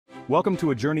Welcome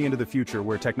to a journey into the future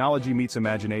where technology meets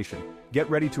imagination. Get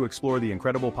ready to explore the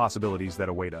incredible possibilities that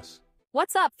await us.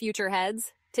 What's up, future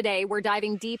heads? Today, we're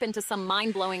diving deep into some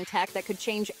mind-blowing tech that could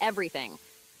change everything.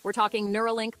 We're talking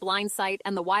Neuralink, Blindsight,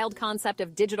 and the wild concept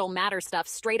of digital matter stuff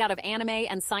straight out of anime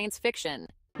and science fiction.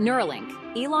 Neuralink,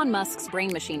 Elon Musk's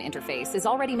brain-machine interface, is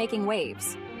already making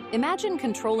waves. Imagine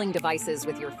controlling devices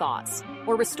with your thoughts,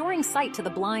 or restoring sight to the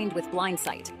blind with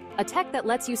Blindsight, a tech that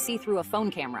lets you see through a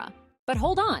phone camera. But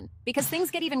hold on, because things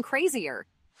get even crazier.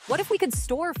 What if we could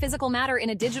store physical matter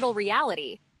in a digital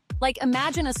reality? Like,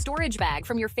 imagine a storage bag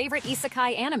from your favorite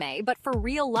isekai anime, but for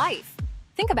real life.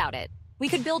 Think about it. We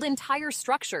could build entire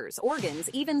structures, organs,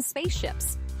 even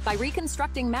spaceships, by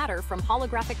reconstructing matter from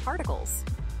holographic particles.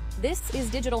 This is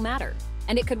digital matter,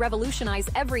 and it could revolutionize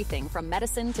everything from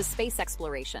medicine to space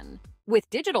exploration. With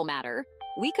digital matter,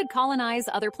 we could colonize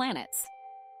other planets.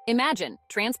 Imagine,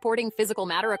 transporting physical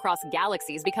matter across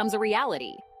galaxies becomes a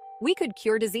reality. We could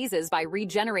cure diseases by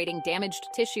regenerating damaged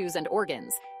tissues and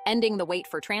organs, ending the wait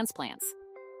for transplants.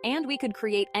 And we could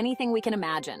create anything we can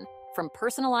imagine, from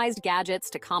personalized gadgets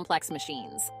to complex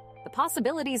machines. The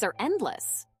possibilities are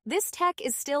endless. This tech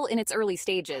is still in its early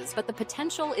stages, but the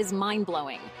potential is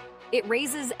mind-blowing. It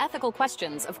raises ethical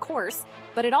questions, of course,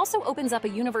 but it also opens up a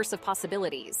universe of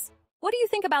possibilities. What do you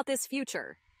think about this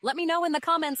future? Let me know in the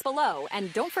comments below,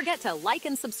 and don't forget to like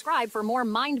and subscribe for more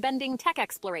mind-bending tech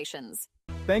explorations.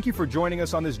 Thank you for joining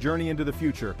us on this journey into the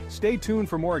future. Stay tuned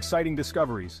for more exciting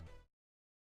discoveries.